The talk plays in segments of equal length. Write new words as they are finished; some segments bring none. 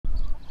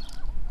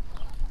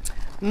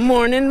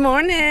Morning,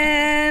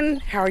 morning.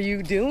 How are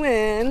you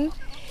doing?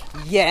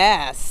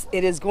 Yes,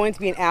 it is going to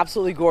be an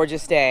absolutely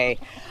gorgeous day.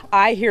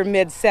 I hear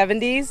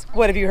mid-70s.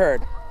 What have you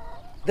heard?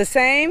 The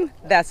same?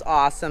 That's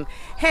awesome.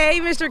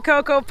 Hey, Mr.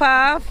 Cocoa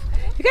Puff.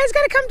 You guys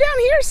got to come down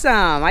here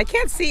some. I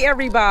can't see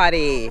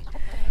everybody.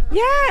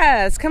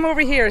 Yes, come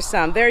over here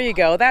some. There you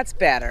go. That's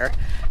better.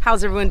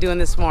 How's everyone doing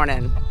this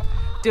morning?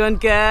 Doing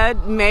good?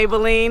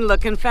 Maybelline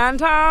looking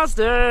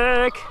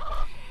fantastic.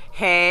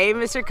 Hey,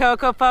 Mr.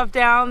 Cocoa Puff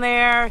down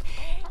there.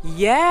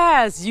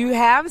 Yes, you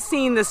have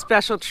seen the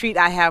special treat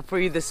I have for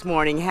you this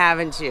morning,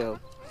 haven't you?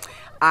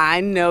 I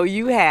know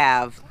you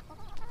have.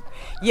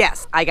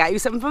 Yes, I got you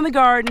something from the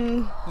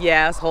garden.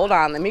 Yes, hold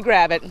on, let me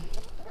grab it.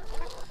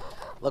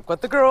 Look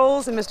what the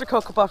girls and Mr.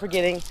 Cocoa Puff are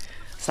getting.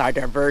 Sorry,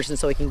 diversion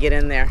so we can get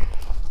in there.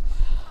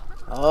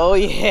 Oh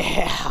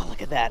yeah,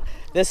 look at that.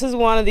 This is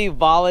one of the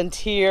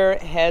volunteer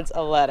heads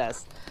of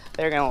lettuce.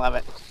 They're gonna love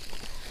it.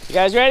 You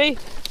guys ready?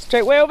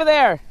 Straight way over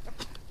there.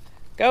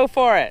 Go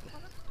for it.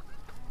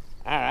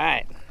 All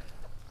right.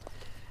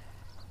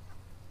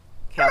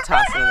 Okay, I'll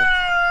toss it in.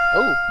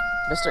 Oh,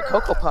 Mr.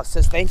 Cocoa Puff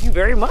says thank you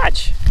very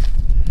much.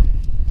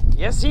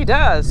 Yes, he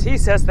does. He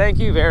says thank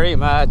you very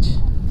much.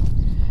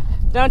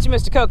 Don't you,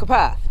 Mr. Cocoa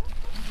Puff?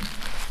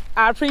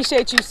 I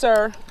appreciate you,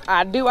 sir.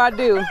 I do, I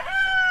do.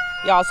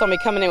 Y'all saw me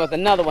coming in with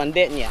another one,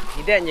 didn't you?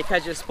 You didn't,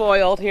 because you're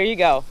spoiled. Here you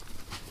go.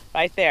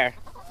 Right there.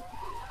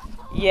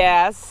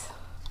 Yes.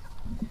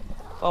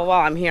 Well,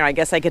 while I'm here, I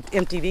guess I could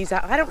empty these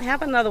out. I don't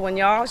have another one,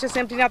 y'all. I was just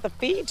emptying out the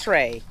feed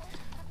tray.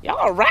 Y'all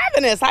are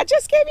ravenous. I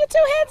just gave you 2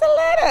 heads of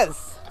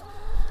lettuce.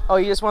 Oh,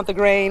 you just want the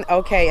grain?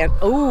 Okay. And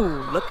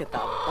ooh, look at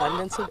the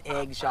abundance of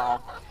eggs,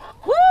 y'all.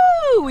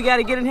 Woo! We got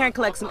to get in here and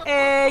collect some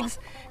eggs.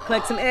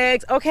 Collect some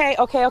eggs. Okay.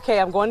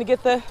 I'm going to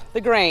get the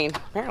grain.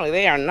 Apparently,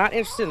 they are not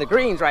interested in the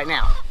greens right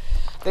now.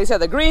 They said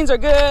the greens are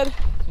good,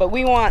 but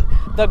we want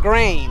the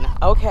grain.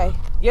 Okay,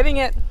 getting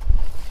it.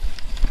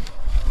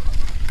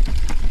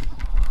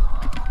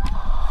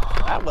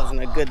 That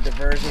wasn't a good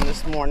diversion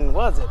this morning,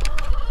 was it?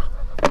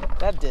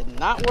 That did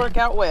not work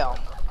out well.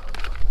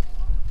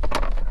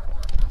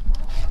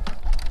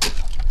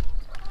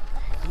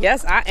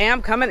 Yes, I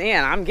am coming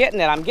in. I'm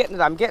getting it. Oh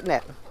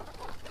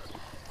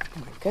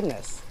my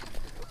goodness.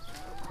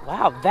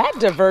 Wow, that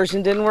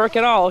diversion didn't work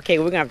at all. Okay,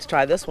 we're gonna have to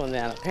try this one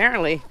then.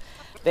 Apparently,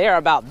 they are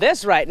about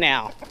this right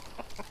now.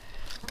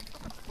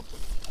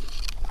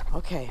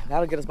 Okay,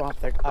 that'll get us off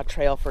the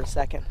trail for a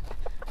second.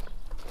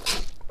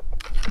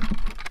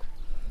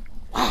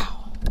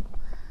 Wow,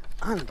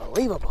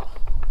 unbelievable.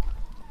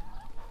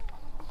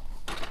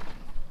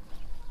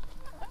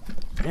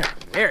 They're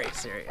very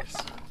serious.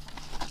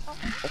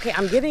 Okay,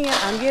 I'm getting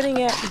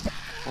it.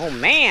 Oh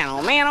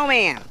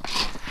man.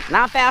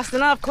 Not fast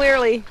enough,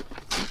 clearly.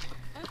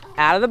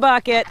 Out of the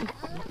bucket.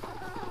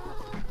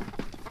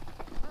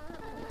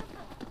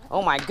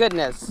 Oh my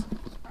goodness.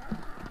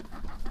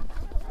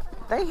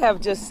 They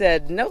have just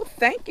said no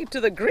thank you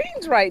to the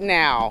greens right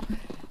now.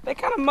 They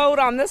kind of mowed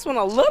on this one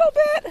a little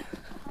bit.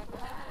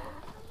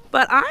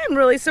 But I'm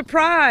really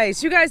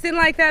surprised. You guys didn't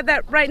like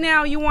that right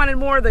now you wanted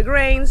more of the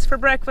grains for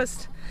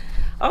breakfast?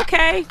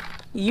 Okay,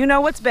 you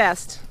know what's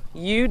best.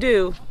 You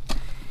do.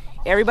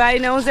 Everybody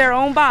knows their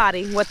own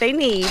body, what they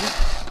need.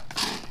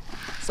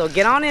 So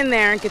get on in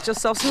there and get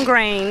yourself some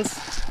grains.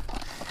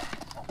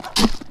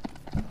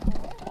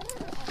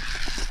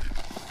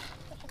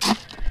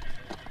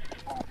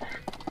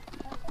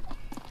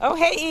 Oh,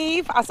 hey,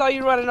 Eve. I saw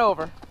you running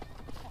over.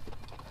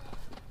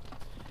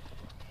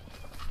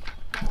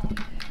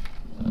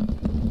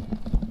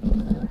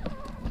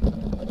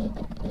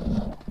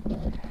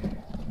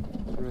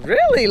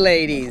 Really,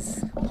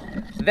 ladies?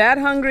 That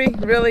hungry?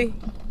 Really?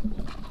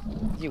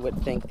 You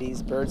would think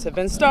these birds have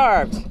been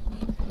starved.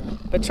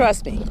 But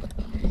trust me,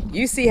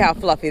 you see how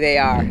fluffy they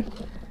are.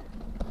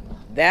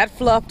 That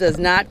fluff does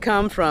not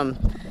come from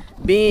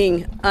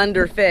being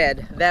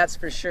underfed, that's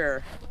for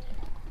sure.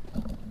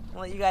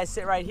 I'll let you guys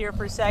sit right here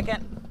for a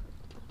second.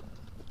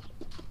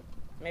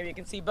 Maybe you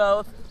can see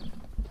both.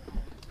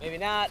 Maybe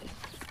not.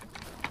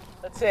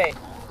 Let's see.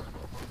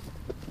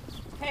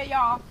 Hey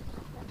y'all,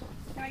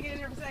 can I get in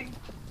here for a second?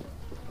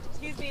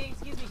 Excuse me,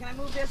 can I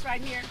move this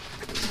right here?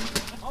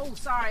 Oh,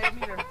 sorry, I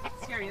didn't mean to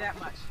scare you that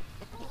much.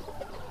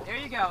 There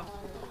you go.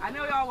 I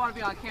know y'all want to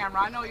be on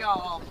camera. I know y'all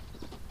all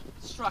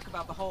struck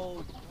about the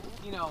whole,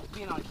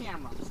 being on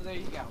camera. So there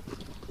you go.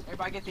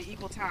 Everybody get the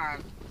equal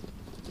time.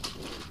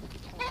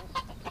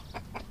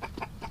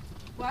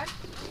 What?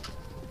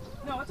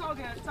 No, it's all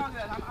good. It's all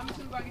good. I'm just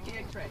going to go get the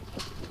egg tray.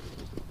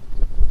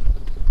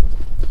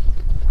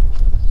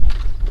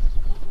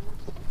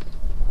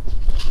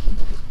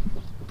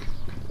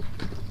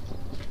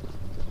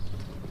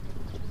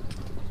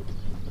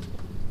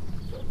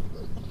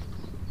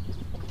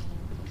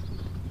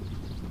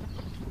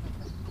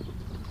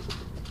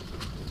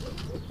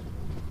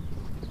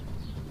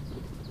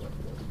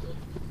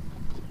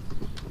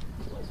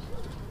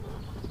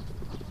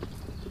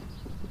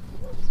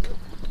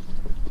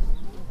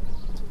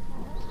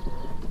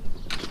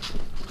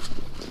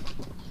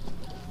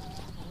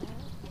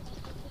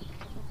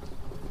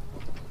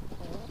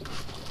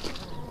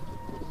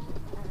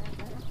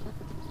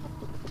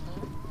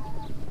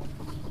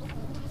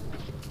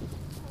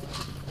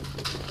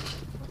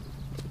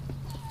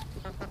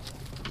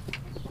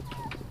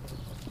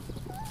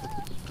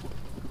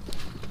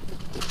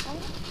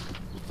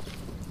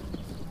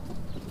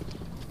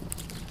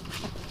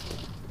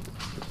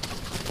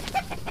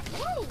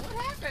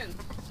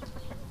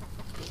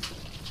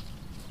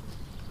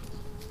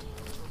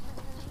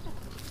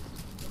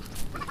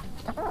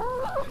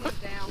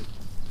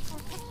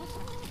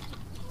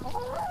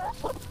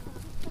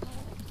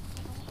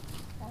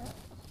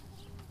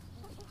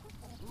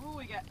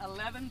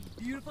 11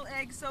 beautiful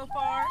eggs so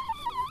far.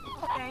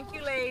 Thank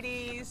you,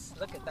 ladies.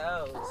 Look at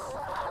those.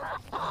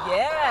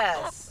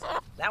 Yes.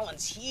 That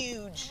one's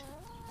huge.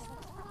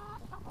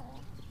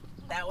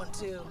 That one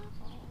too.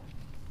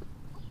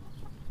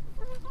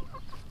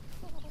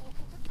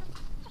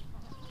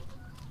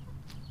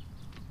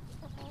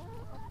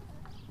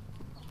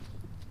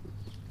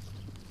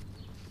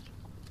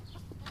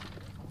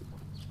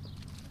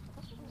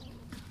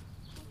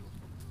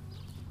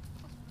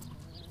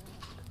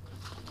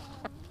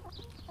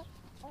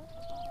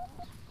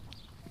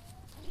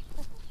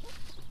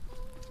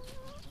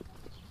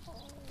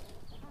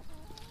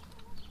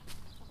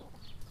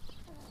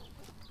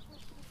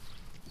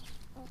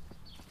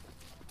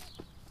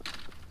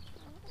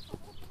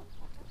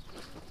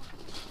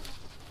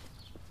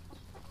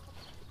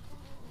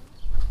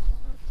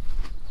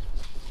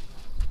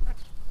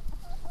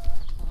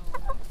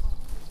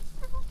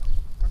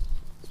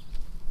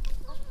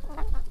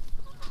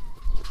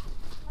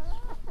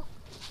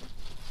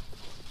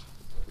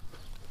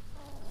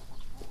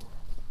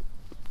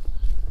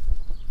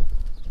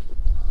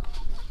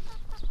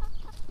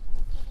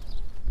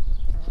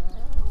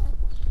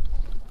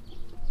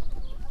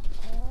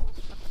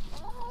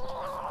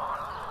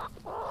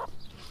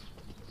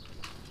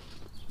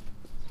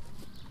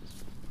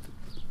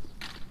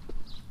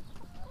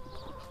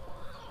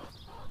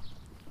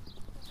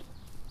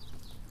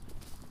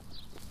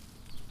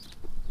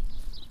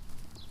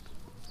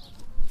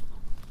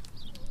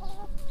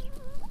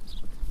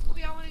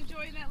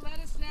 That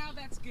lettuce now,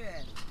 that's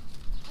good.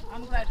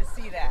 I'm glad to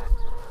see that.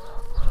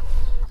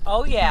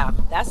 Oh yeah,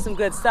 that's some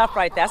good stuff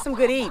right there. That's some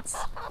good eats.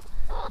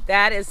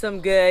 That is some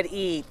good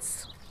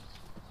eats.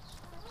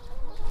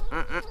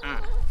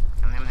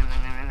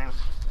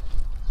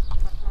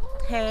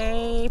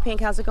 Hey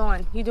Pink, how's it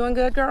going? You doing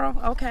good, girl?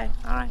 Okay,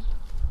 all right.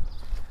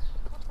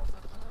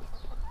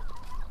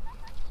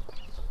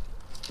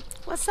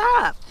 What's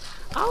up?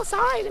 Oh,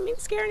 sorry, didn't mean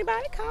to scare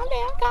anybody. Calm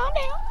down, calm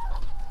down.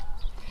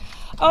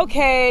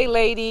 Okay,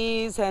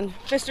 ladies and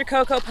Mr.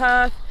 Cocoa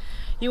Puff,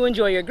 you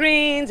enjoy your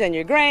greens and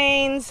your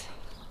grains.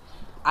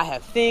 I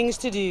have things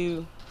to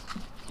do.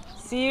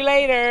 See you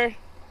later.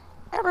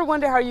 Ever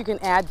wonder how you can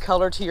add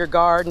color to your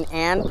garden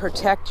and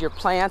protect your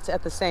plants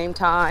at the same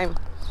time?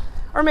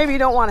 Or maybe you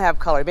don't want to have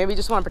color. Maybe you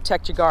just want to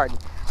protect your garden.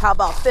 How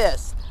about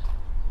this?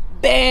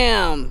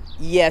 Bam!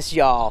 Yes,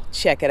 y'all.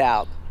 Check it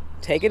out.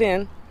 Take it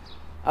in.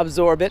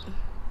 Absorb it.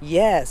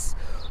 Yes.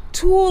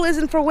 Tulle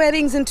isn't for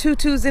weddings and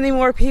tutus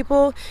anymore,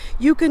 people.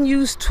 You can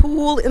use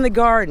tulle in the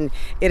garden.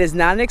 It is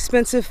not an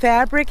expensive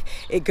fabric.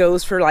 It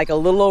goes for like a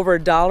little over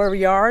 $1 a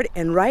yard.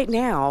 And right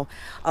now,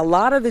 a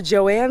lot of the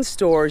Joann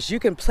stores, you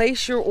can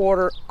place your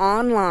order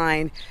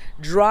online,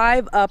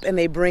 drive up, and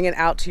they bring it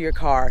out to your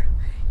car.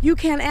 You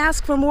can't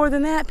ask for more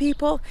than that,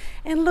 people.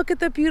 And look at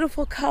the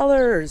beautiful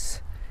colors.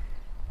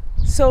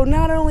 So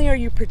not only are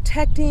you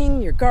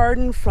protecting your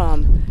garden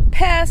from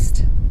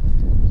pests,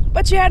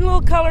 but you're adding a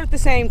little color at the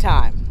same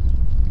time.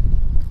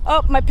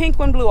 Oh, my pink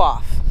one blew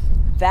off.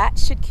 That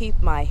should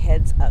keep my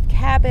heads of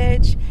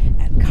cabbage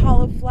and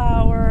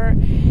cauliflower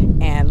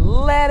and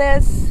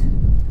lettuce,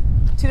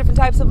 2 different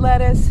types of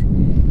lettuce,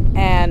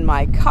 and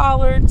my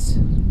collards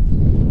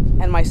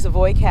and my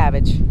Savoy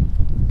cabbage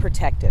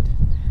protected.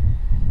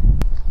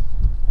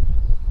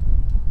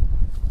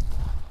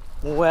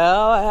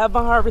 Well, I have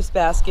my harvest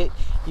basket.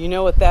 You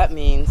know what that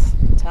means.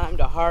 Time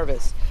to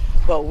harvest.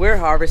 But we're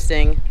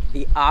harvesting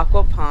the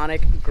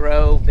aquaponic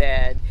grow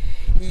bed.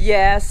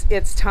 Yes,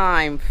 it's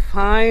time.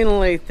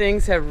 Finally,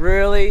 things have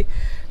really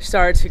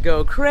started to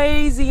go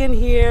crazy in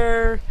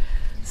here.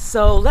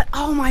 So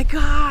oh my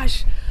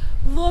gosh,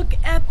 look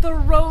at the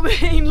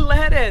romaine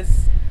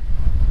lettuce.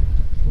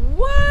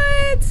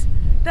 What?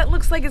 That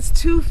looks like it's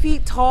 2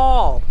 feet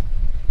tall.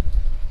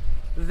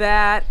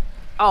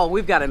 Oh,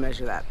 we've got to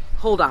measure that.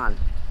 Hold on.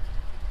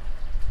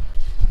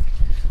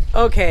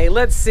 Okay,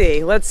 let's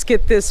see. Let's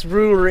get this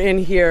ruler in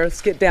here.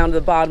 Let's get down to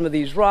the bottom of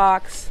these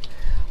rocks.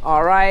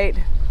 All right.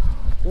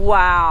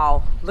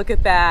 Wow, look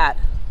at that.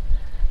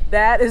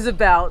 That is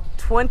about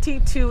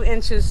 22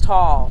 inches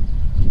tall,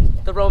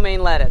 the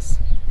romaine lettuce,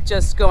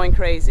 just going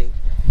crazy.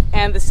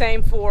 And the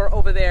same for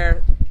over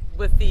there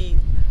with the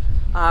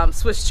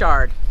Swiss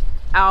chard.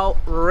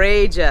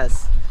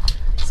 Outrageous.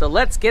 So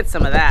let's get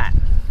some of that.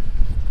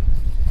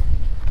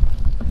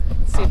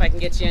 Let's see if I can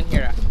get you in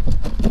here.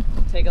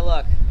 Take a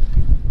look.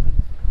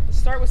 Let's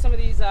start with some of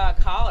these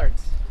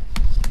collards.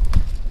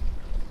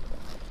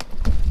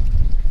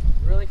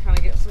 Really kind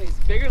of get some of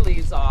these bigger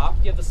leaves off.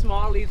 Give the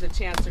small leaves a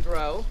chance to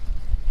grow.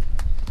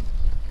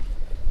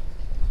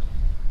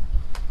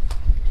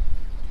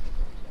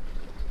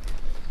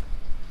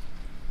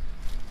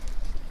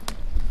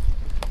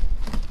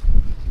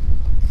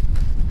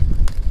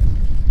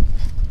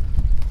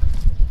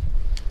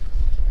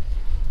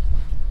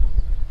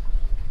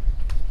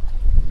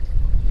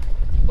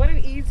 What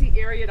an easy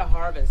area to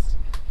harvest.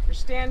 You're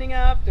standing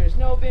up, there's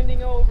no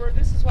bending over.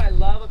 This is what I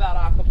love about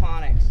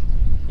aquaponics.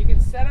 You can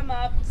set them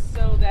up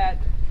so that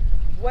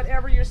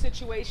whatever your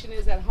situation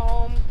is at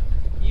home,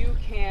 you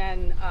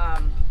can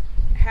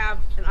have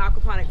an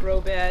aquaponic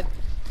grow bed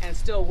and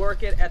still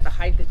work it at the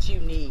height that you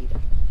need.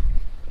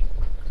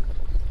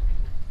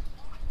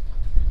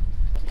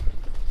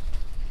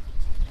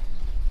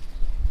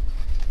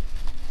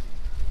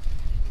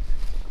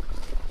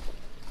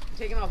 I'm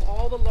taking off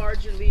all the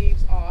larger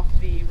leaves off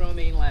the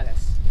romaine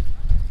lettuce.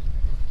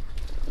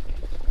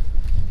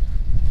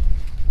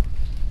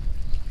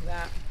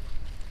 That.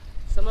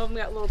 Some of them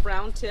got little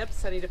brown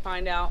tips. I need to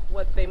find out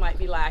what they might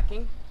be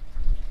lacking.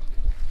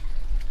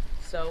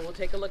 So we'll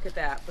take a look at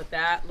that. But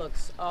that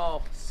looks,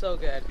 oh, so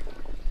good.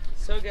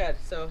 So good.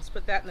 So let's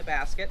put that in the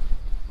basket.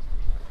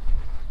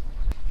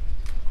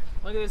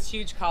 Look at this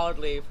huge collard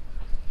leaf.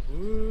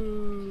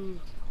 Ooh.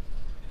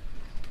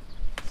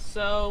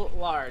 So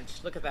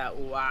large. Look at that.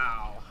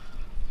 Wow.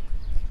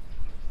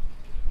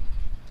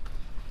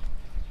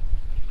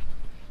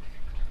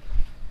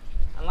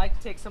 I like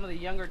to take some of the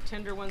younger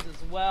tender ones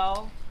as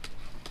well.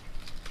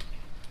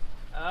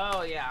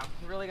 Oh yeah,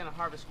 I'm really gonna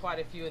harvest quite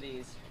a few of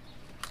these.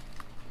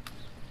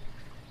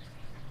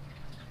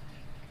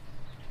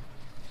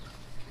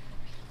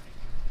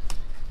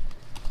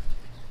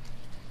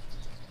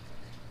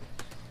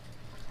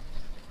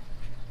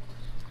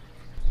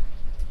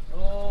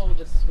 Oh,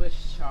 the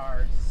Swiss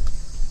chard,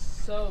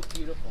 so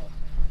beautiful.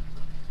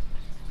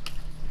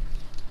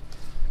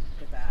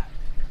 Look at that.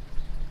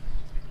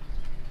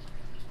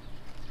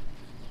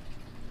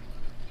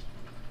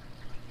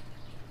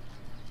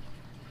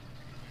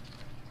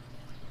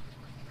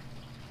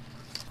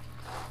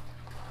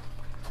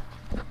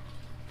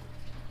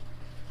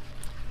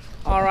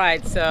 All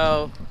right,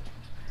 so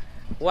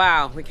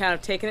wow, we kind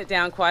of taken it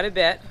down quite a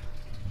bit.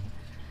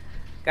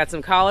 Got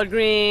some collard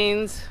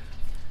greens,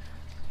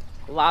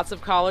 lots of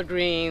collard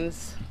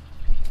greens.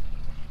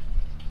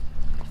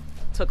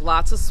 Took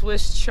lots of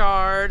Swiss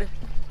chard.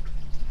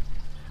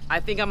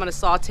 I think I'm gonna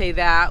saute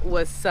that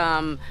with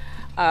some,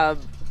 I'm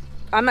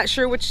not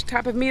sure which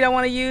type of meat I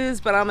wanna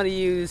use, but I'm gonna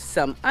use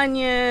some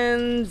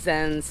onions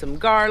and some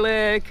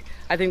garlic.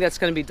 I think that's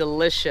gonna be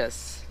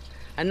delicious.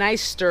 A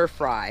nice stir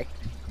fry.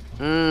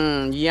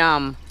 Mmm,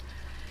 yum.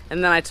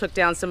 And then I took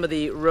down some of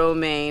the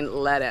romaine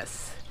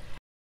lettuce.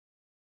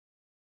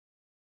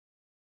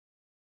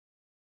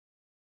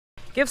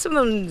 Give some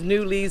of them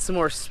new leaves some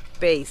more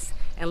space.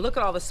 And look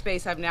at all the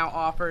space I've now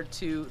offered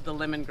to the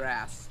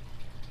lemongrass,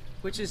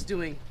 which is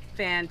doing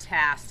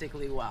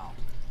fantastically well.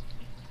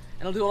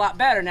 And it'll do a lot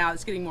better now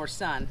it's getting more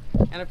sun.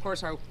 And of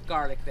course our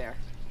garlic there.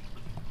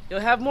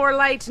 You'll have more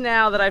light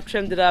now that I've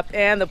trimmed it up,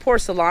 and the poor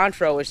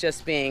cilantro is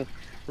just being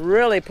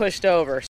really pushed over.